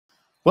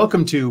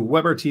Welcome to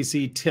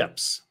WebRTC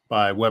Tips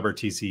by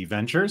WebRTC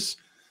Ventures.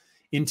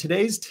 In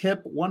today's tip,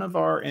 one of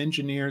our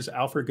engineers,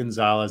 Alfred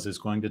Gonzalez, is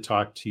going to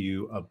talk to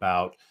you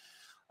about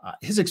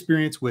his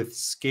experience with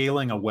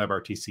scaling a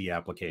WebRTC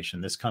application.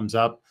 This comes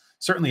up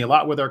certainly a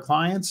lot with our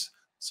clients.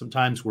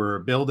 Sometimes we're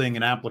building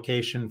an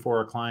application for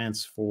our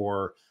clients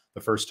for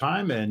the first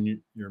time,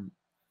 and you're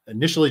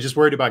initially just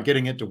worried about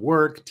getting it to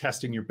work,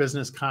 testing your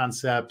business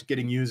concept,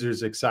 getting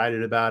users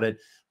excited about it.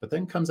 But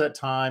then comes that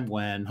time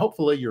when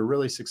hopefully you're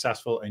really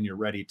successful and you're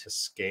ready to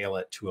scale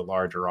it to a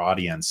larger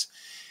audience.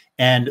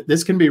 And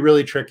this can be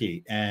really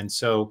tricky. And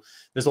so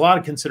there's a lot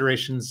of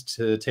considerations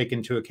to take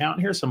into account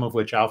here, some of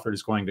which Alfred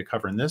is going to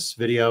cover in this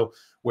video,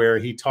 where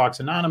he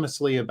talks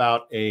anonymously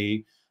about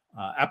a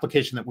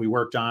application that we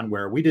worked on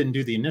where we didn't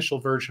do the initial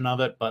version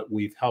of it, but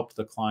we've helped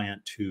the client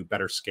to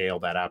better scale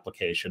that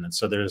application. And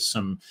so there's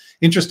some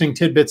interesting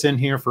tidbits in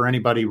here for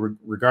anybody,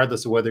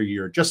 regardless of whether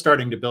you're just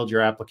starting to build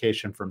your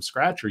application from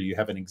scratch or you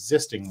have an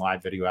existing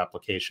live video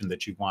application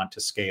that you want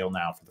to scale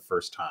now for the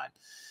first time.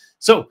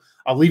 So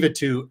I'll leave it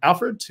to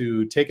Alfred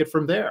to take it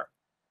from there.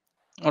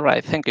 All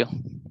right, thank you.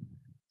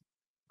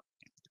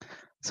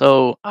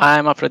 So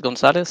I'm Alfred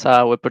Gonzalez,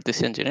 a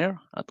WebRTC engineer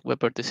at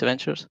WebRTC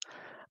Ventures,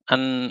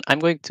 and I'm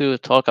going to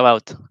talk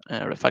about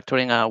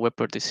refactoring a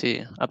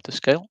WebRTC up to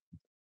scale.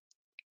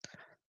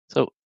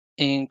 So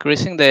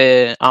increasing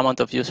the amount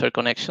of user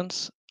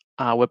connections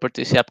a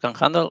WebRTC app can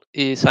handle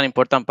is an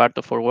important part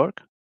of our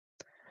work.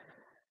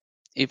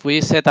 If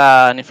we set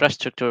an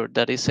infrastructure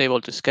that is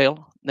able to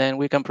scale, then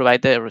we can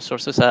provide the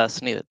resources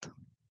as needed.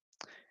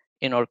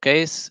 In our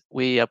case,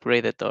 we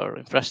upgraded our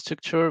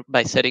infrastructure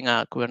by setting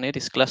a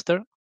Kubernetes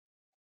cluster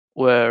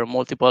where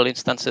multiple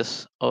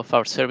instances of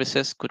our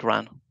services could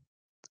run.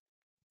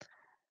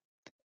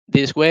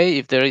 This way,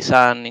 if there is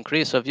an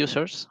increase of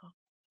users,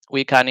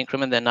 we can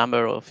increment the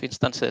number of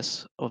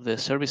instances of the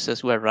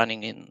services we are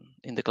running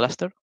in the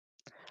cluster.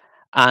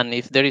 And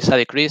if there is a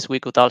decrease, we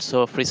could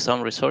also free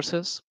some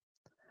resources.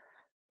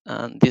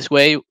 And this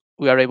way,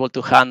 we are able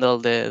to handle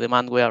the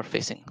demand we are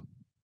facing.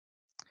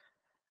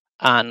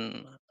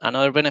 And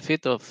another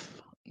benefit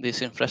of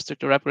this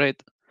infrastructure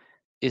upgrade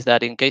is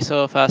that in case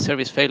of a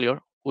service failure,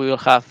 we will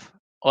have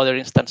other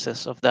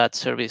instances of that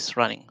service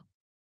running.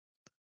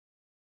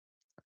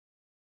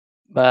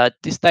 But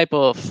this type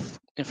of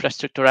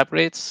infrastructure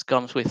upgrades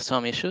comes with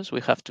some issues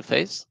we have to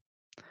face.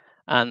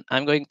 And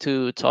I'm going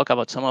to talk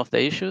about some of the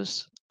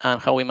issues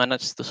and how we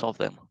manage to solve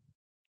them.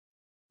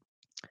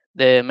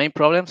 The main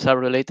problems are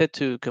related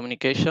to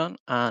communication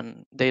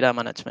and data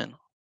management.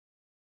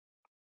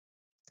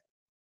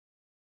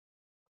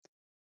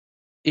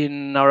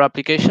 In our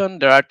application,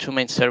 there are two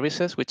main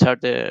services, which are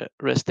the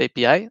REST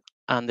API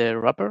and the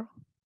wrapper.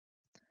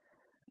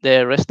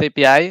 The REST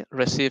API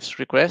receives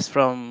requests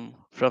from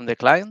the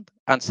client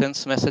and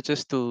sends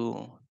messages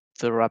to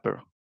the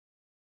wrapper.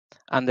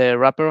 And the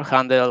wrapper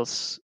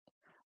handles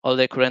all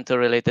the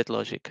current-related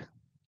logic.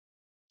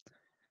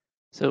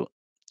 So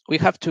we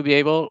have to be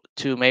able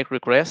to make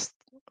requests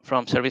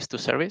from service to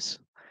service,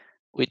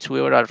 which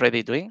we were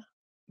already doing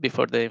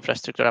before the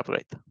infrastructure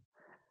upgrade.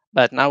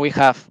 But now we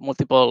have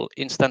multiple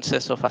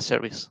instances of a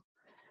service.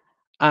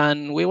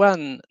 And we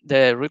want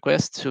the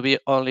request to be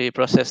only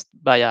processed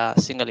by a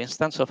single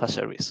instance of a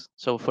service.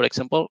 So for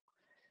example,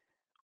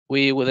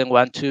 we wouldn't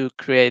want to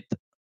create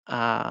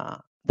the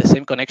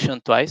same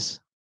connection twice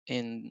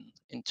in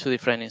two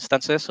different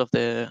instances of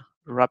the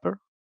wrapper.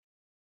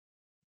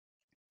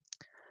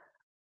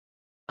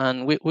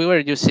 And we were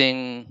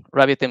using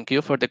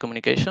RabbitMQ for the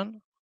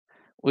communication,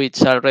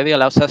 which already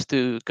allows us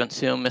to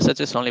consume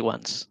messages only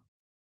once,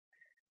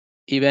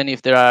 even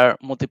if there are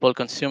multiple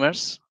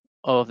consumers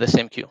of the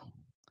same queue.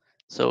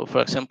 So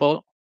for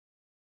example,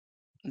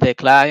 the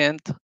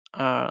client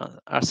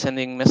are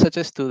sending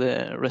messages to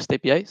the REST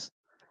APIs,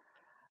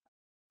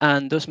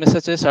 and those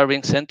messages are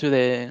being sent to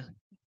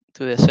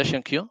the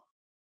session queue,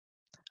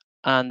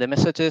 and the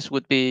messages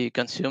would be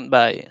consumed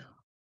by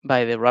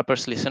the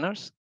wrapper's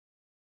listeners,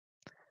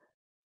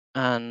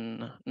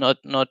 and not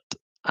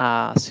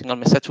a single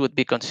message would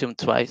be consumed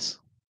twice.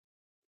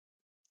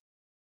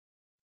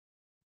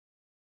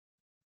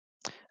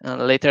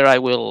 And later I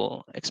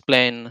will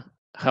explain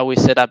how we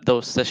set up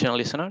those session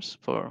listeners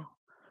for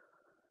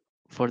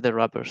the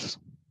wrappers.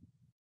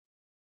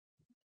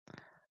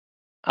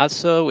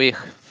 Also, we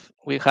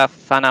have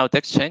fan-out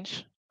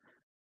exchange,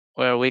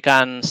 where we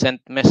can send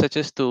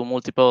messages to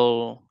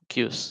multiple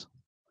queues.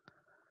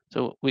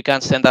 So we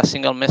can send a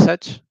single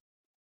message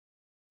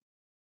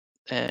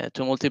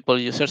to multiple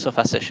users of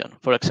a session.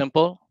 For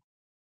example,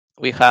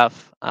 we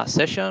have a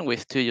session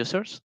with 2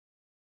 users,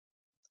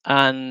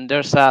 and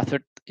there's a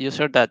third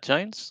user that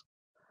joins.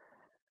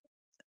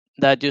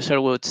 That user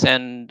would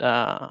send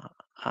a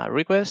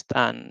request,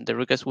 and the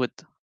request would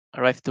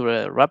arrive to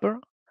a wrapper,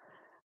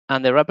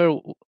 and the wrapper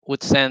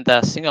would send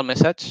a single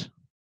message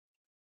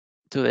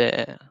to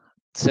the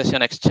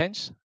session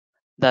exchange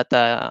that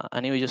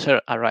a new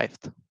user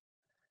arrived.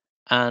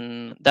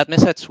 And that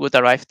message would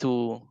arrive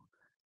to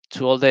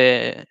all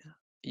the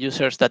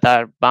users that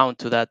are bound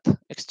to that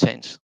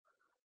exchange.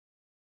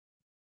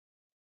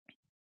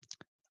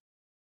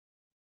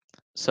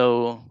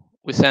 So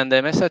we send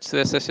the message to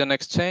the session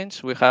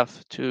exchange. We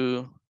have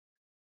two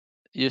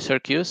user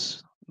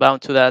queues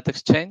bound to that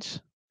exchange,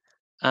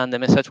 and the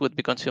message would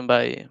be consumed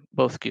by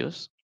both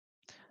queues.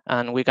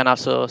 And we can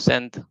also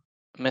send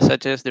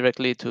messages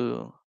directly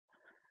to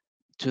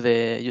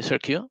the user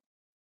queue,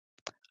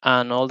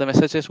 and all the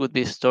messages would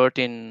be stored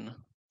in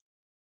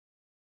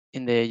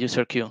the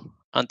user queue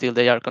until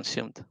they are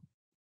consumed.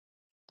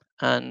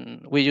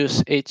 And we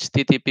use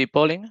HTTP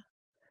polling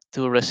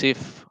to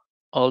receive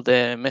all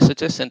the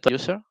messages sent to the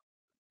user.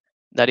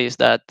 That is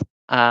that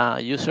a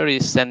user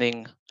is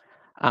sending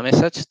a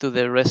message to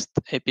the REST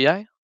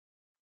API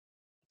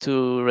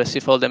to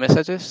receive all the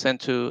messages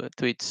sent to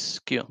its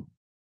queue.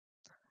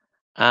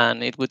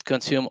 And it would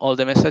consume all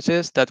the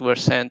messages that were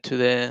sent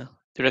to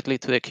directly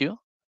to the queue,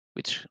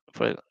 which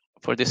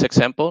for this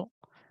example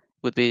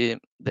would be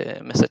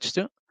the message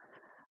 2,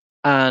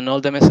 and all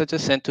the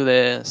messages sent to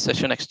the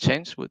session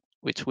exchange,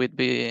 which would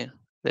be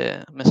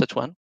the message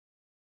 1.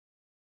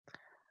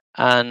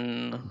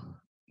 And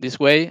this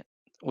way,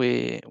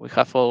 we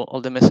have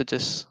all the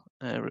messages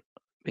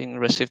being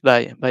received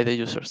by the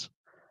users.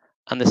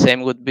 And the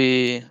same would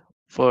be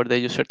for the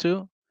user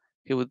 2.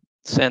 He would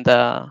send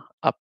a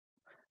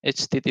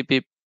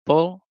HTTP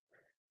poll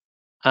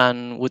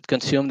and would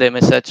consume the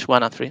message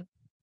 1 and 3.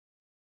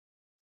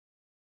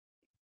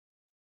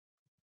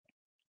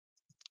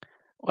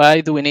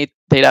 Why do we need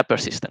data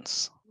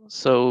persistence?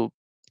 So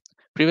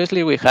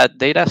previously we had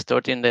data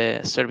stored in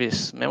the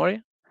service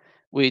memory,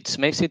 which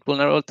makes it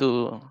vulnerable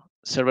to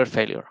server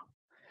failure.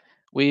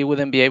 We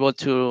wouldn't be able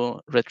to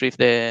retrieve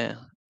the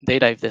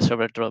data if the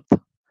server dropped.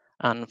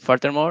 And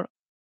furthermore,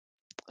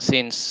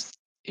 since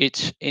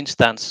each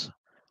instance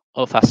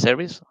of a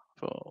service,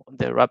 for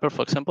the wrapper,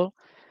 for example,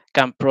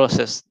 can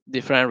process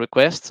different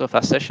requests of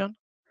a session,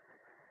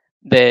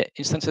 the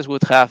instances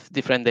would have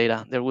different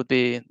data. There would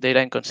be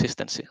data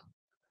inconsistency.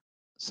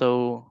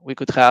 So we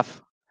could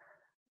have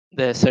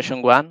the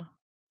session 1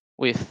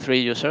 with 3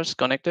 users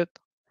connected,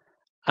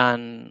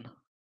 and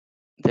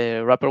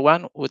the wrapper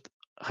 1 would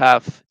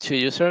have 2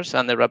 users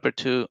and the wrapper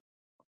 2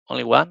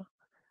 only 1,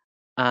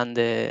 and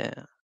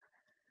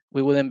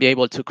we wouldn't be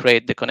able to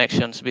create the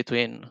connections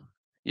between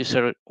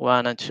user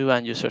 1 and 2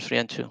 and user 3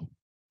 and 2.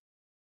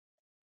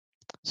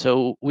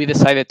 So we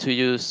decided to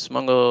use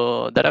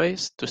Mongo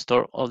database to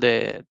store all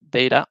the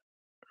data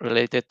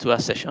related to a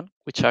session,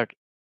 which are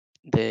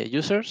the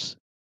users,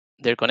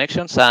 their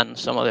connections, and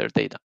some other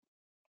data.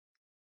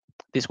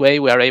 This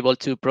way, we are able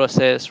to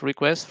process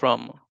requests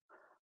from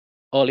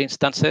all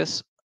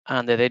instances,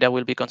 and the data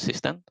will be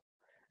consistent,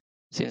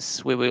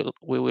 since we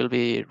will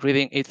be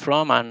reading it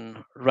from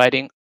and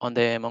writing on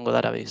the Mongo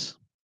database.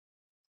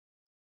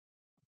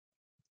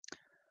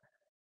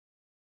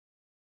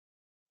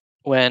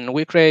 When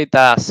we create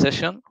a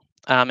session,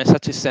 a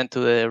message is sent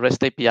to the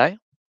REST API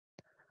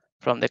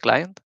from the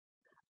client,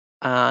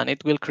 and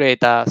it will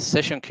create a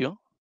session queue,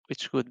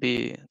 which would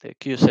be the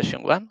queue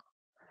session 1,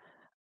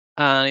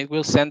 and it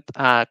will send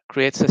a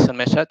create session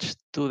message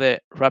to the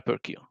wrapper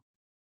queue.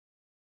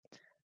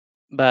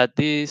 But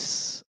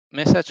this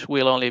message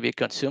will only be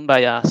consumed by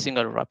a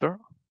single wrapper,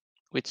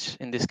 which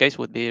in this case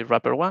would be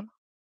wrapper 1.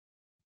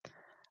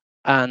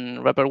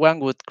 And wrapper 1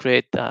 would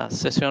create a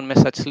session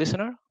message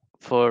listener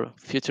for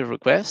future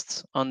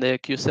requests on the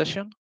queue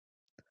session.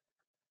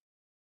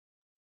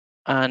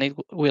 And it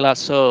will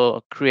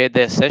also create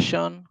the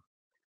session,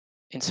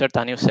 insert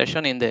a new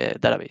session in the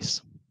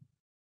database.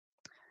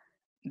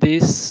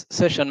 This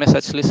session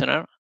message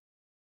listener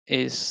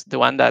is the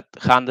one that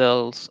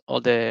handles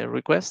all the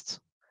requests,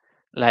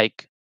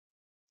 like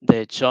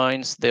the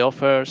joins, the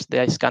offers,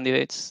 the ICE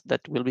candidates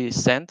that will be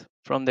sent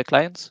from the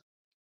clients.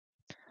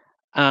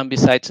 And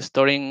besides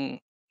storing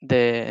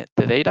the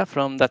data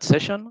from that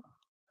session,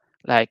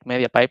 like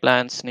media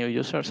pipelines, new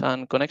users,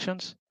 and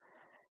connections,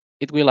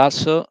 it will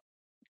also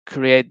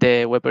create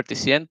the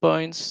WebRTC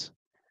endpoints,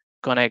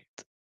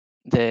 connect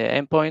the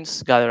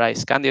endpoints, gather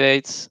ICE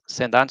candidates,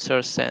 send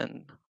answers,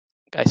 send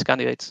ICE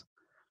candidates.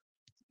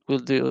 We'll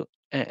do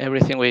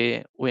everything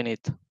we need.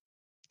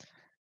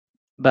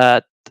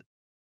 But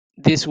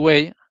this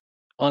way,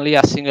 only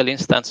a single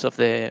instance of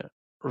the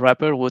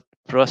wrapper would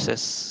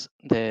process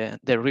the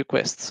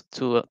requests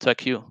to a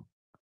queue.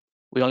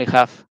 We only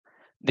have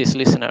this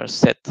listener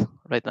set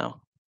right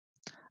now.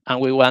 And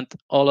we want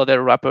all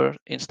other wrapper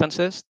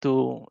instances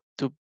to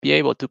be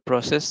able to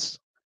process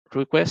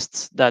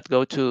requests that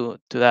go to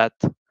that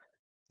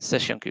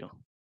session queue.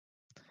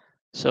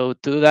 So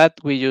to do that,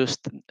 we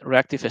used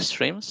reactive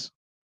streams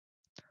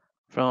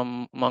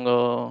from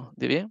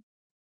MongoDB,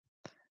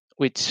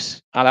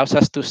 which allows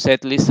us to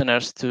set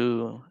listeners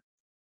to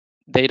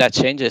data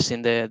changes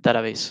in the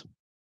database.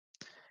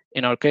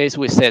 In our case,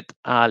 we set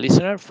a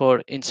listener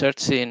for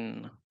inserts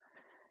in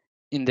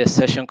the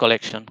session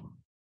collection.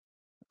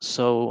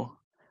 So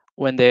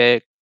when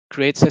the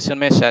create session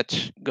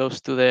message goes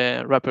to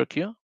the wrapper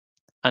queue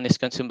and is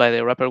consumed by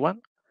the wrapper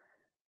 1,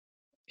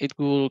 it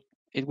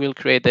will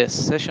create the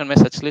session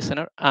message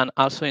listener and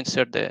also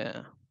insert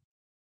a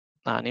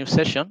new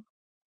session.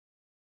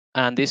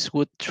 And this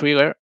would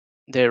trigger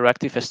the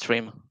reactive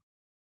stream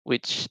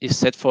which is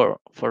set for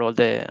all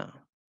the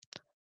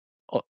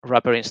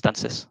wrapper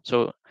instances.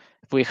 So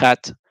if we had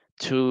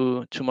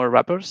two more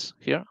wrappers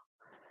here,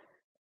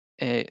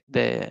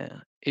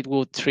 it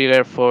would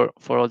trigger for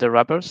all the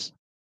wrappers,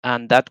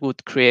 and that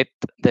would create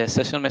the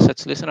session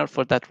message listener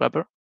for that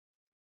wrapper.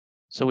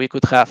 So we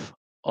could have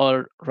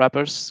all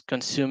wrappers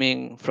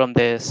consuming from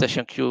the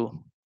session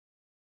queue.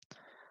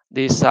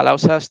 This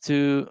allows us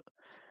to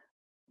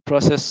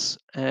process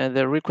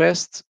the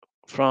requests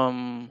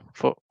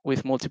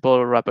with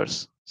multiple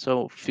wrappers.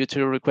 So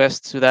future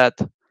requests to that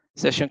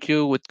session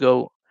queue would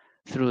go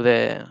through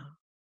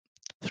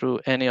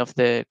any of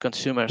the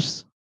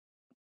consumers,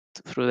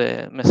 through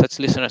the message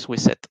listeners we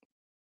set.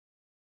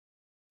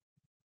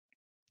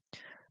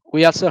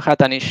 We also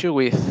had an issue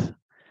with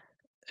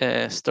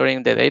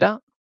storing the data,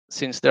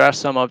 since there are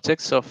some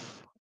objects of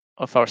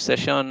our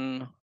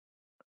session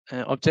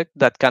object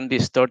that can be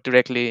stored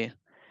directly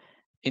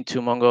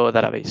into Mongo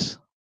database.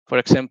 For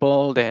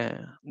example,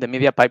 the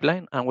media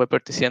pipeline and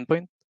WebRTC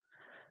endpoint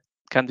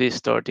can be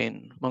stored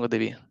in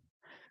MongoDB.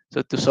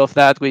 So to solve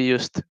that, we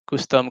used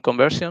custom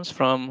conversions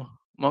from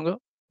Mongo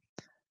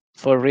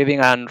for reading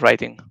and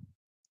writing.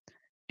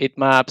 It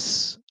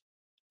maps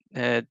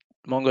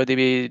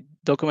MongoDB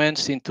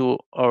documents into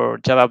our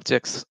Java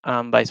objects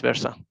and vice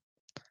versa.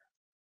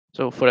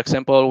 So for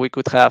example, we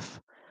could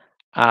have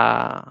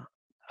a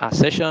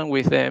session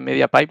with a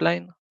media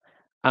pipeline,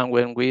 and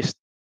when we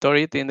store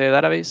it in the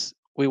database,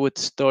 we would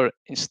store,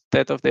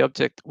 instead of the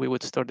object, we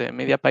would store the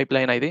media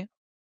pipeline ID.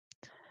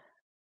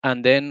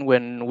 And then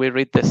when we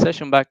read the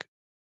session back,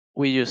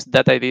 we use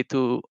that ID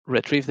to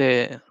retrieve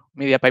the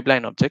media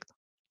pipeline object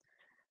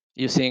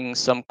using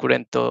some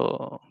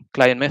Curento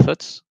client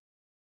methods.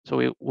 So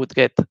we would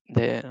get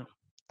the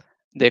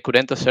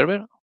Curento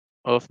server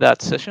of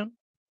that session,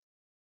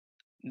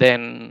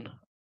 then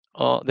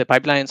the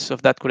pipelines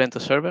of that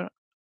Curento server,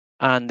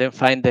 and then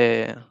find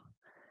the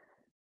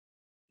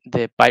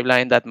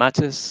pipeline that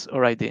matches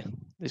our ID.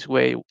 This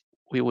way,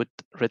 we would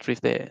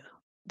retrieve the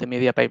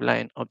media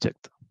pipeline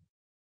object.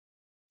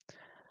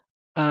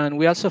 And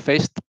we also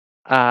faced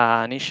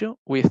an issue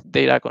with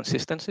data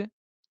consistency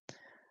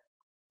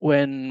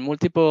when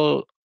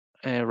multiple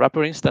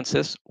wrapper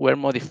instances were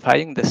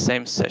modifying the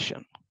same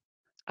session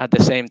at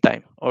the same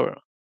time, or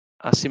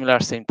a similar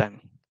same time.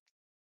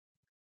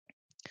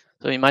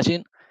 So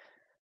imagine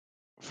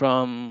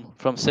from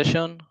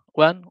session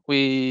 1,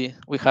 we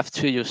have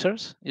two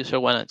users, user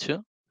 1 and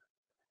 2,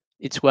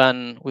 each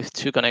one with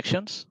 2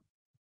 connections.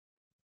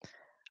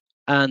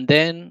 And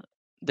then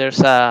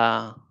there's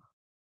a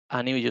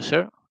new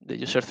user, the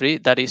user 3,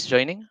 that is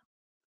joining,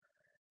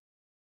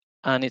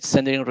 and it's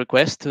sending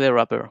requests to the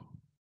wrapper.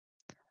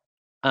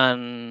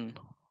 And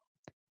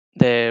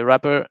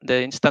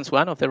the instance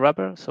 1 of the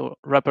wrapper, so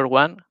wrapper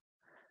 1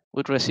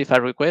 would receive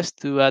a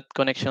request to add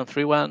connection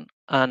 3.1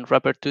 and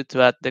wrapper 2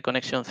 to add the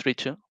connection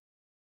 3.2.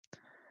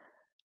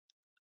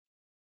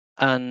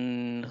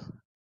 And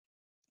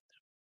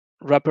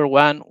wrapper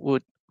 1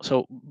 would,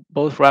 so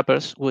both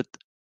wrappers would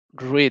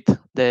read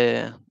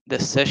the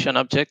session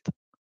object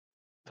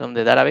from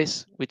the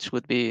database, which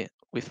would be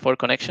with 4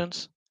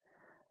 connections.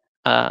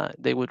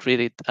 They would read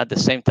it at the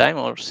same time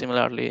or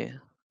similar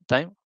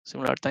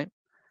time.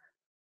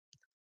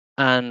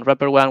 And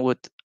wrapper 1 would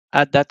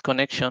add that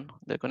connection,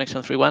 the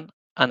connection 3.1,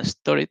 and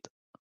store it.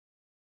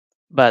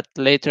 But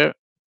later,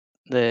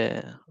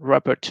 the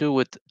wrapper 2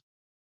 would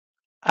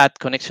add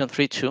connection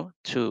 3.2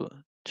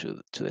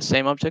 to the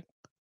same object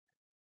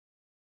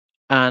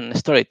and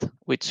store it,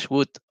 which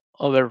would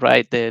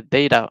override the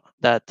data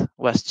that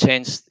was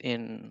changed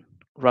in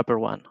wrapper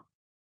 1.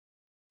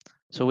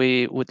 So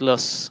we would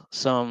lose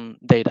some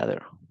data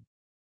there.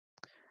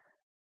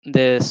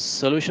 The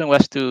solution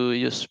was to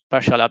use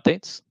partial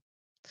updates.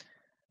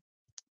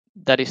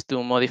 That is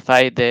to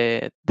modify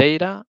the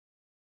data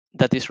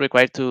that is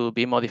required to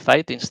be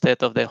modified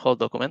instead of the whole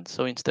document.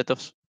 So instead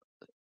of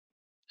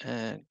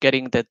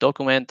getting the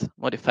document,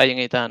 modifying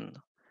it, and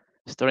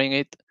storing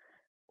it,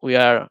 we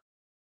are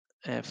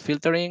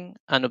filtering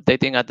and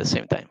updating at the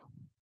same time.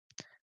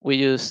 We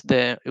use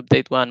the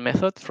update1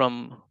 method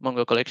from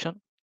Mongo collection,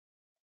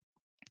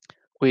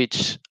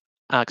 which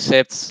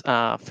accepts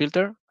a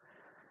filter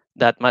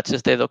that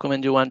matches the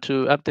document you want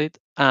to update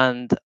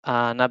and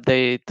an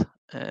update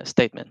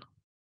statement.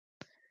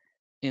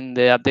 In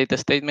the update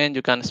statement,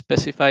 you can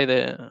specify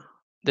the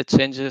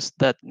changes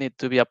that need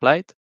to be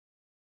applied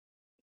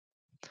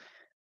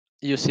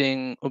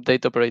using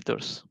update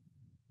operators.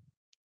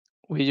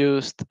 We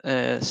used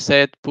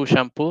set, push,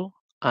 and pull,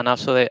 and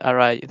also the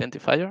array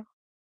identifier.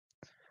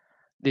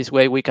 This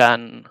way, we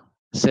can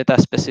set a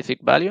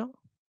specific value,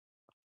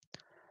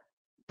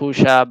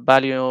 push a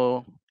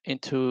value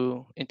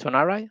into an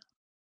array,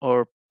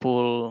 or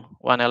pull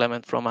one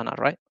element from an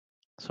array.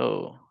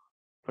 So,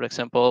 for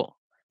example,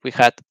 we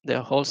had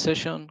the whole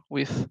session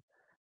with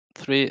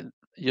 3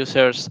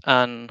 users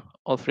and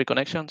all 3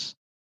 connections.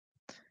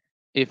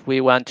 If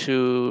we want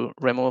to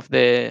remove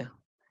the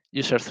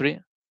user 3,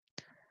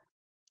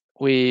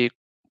 we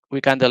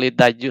can delete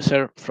that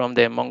user from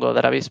the Mongo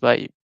database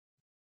by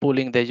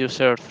pulling the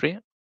user 3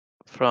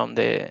 from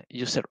the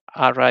user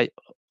array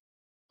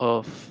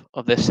of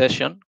the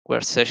session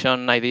where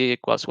session ID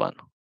equals 1.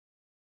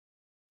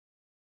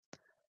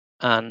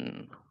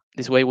 And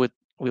this way we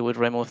would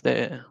remove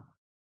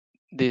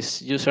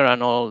this user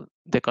and all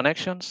the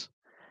connections.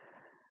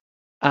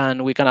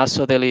 And we can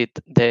also delete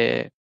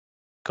the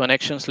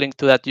connections linked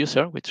to that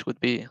user, which would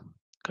be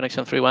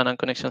connection 3.1 and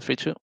connection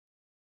 3.2,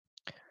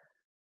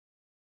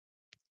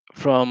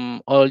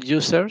 from all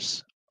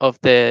users of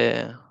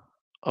the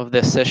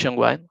session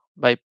 1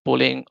 by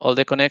pulling all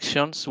the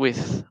connections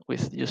with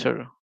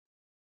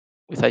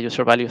a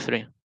user value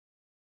 3.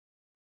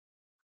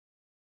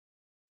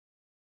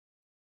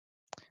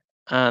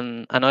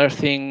 And another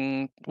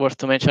thing worth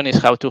to mention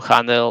is how to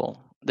handle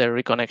the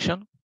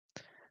reconnection.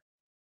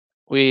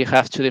 We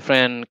have two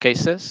different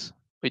cases,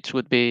 which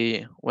would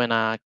be when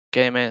a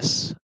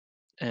KMS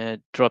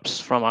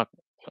drops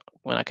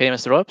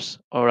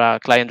or a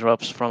client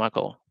drops from a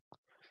call.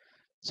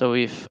 So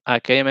if a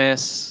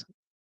KMS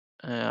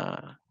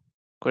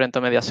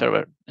current media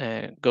server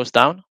goes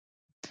down,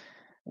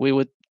 we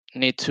would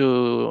need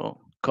to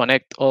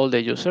connect all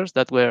the users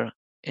that were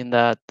in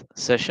that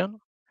session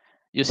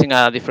using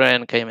a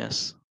different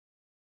KMS.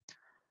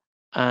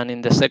 And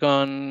in the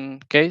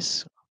second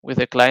case, with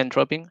the client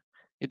dropping,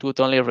 it would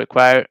only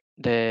require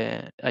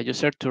a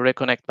user to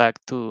reconnect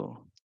back to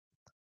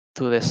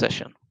the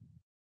session.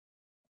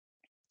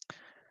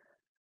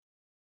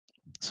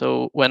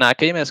 So when a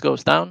KMS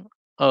goes down,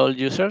 all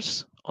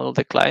users, all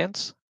the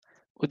clients,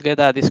 would get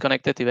a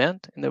disconnected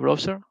event in the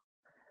browser,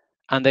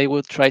 and they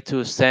would try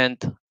to send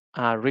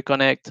a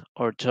reconnect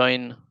or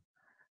join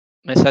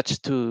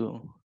message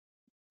to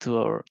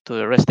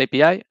the REST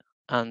API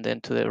and then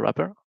to the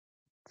wrapper.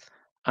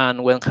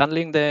 And when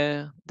handling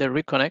the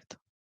reconnect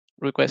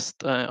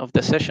request of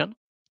the session,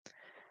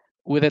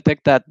 we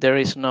detect that there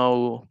is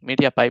no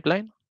media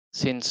pipeline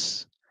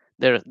since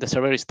the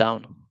server is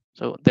down.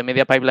 So the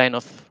media pipeline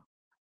of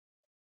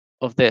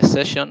the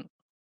session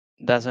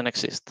doesn't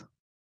exist.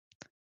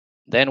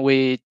 Then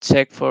we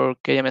check for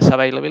KMS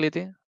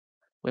availability.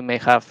 We may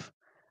have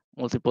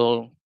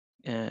multiple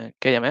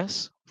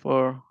KMS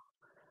for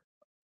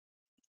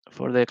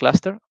the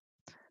cluster.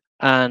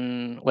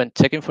 And when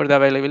checking for the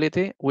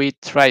availability, we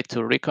try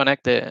to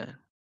reconnect the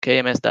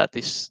KMS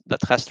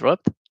that has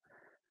dropped,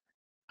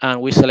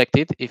 and we select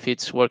it if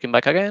it's working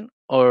back again,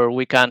 or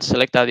we can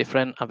select a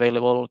different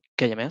available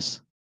KMS.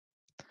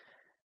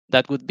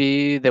 That would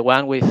be the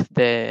one with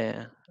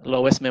the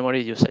lowest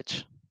memory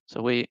usage.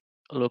 So we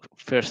look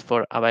first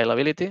for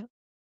availability,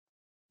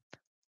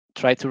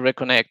 try to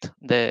reconnect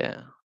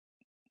the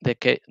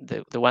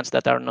ones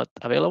that are not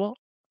available,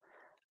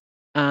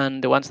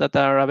 and the ones that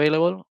are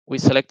available, we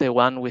select the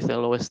one with the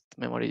lowest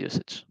memory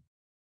usage.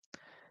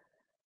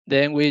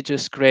 Then we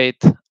just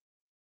create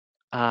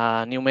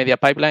a new media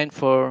pipeline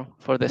for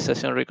the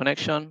session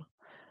reconnection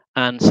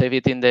and save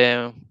it in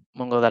the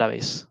Mongo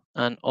database.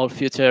 And all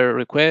future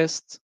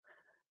requests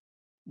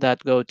that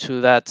go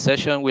to that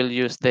session will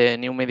use the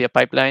new media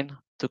pipeline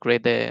to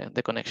create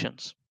the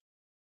connections.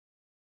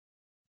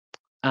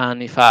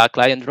 And if a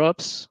client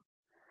drops,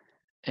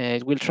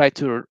 it will try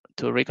to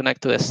reconnect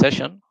to the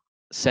session,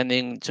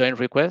 sending join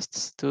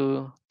requests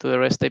to the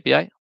REST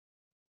API.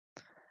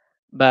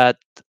 But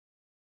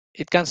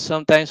it can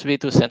sometimes be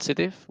too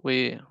sensitive.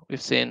 We've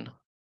seen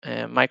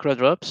micro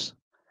drops,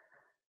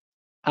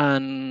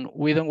 and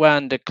we don't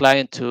want the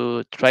client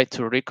to try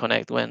to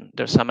reconnect when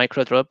there's a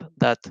micro drop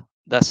that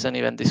doesn't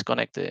even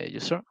disconnect the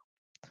user.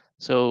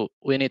 So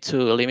we need to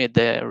limit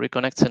the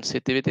reconnect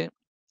sensitivity.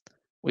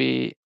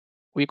 We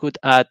could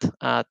add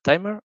a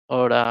timer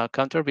or a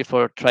counter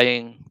before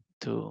trying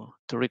to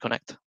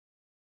reconnect.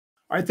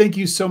 All right, thank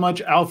you so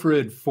much,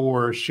 Alfred,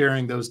 for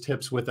sharing those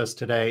tips with us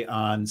today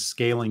on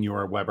scaling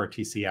your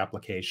WebRTC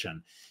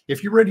application.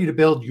 If you're ready to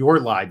build your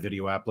live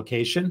video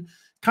application,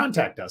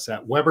 contact us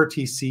at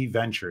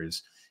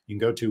WebRTC.Ventures. You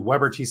can go to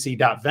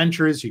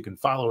WebRTC.Ventures. You can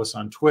follow us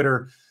on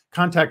Twitter.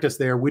 Contact us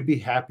there. We'd be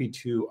happy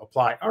to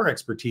apply our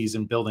expertise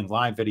in building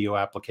live video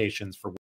applications for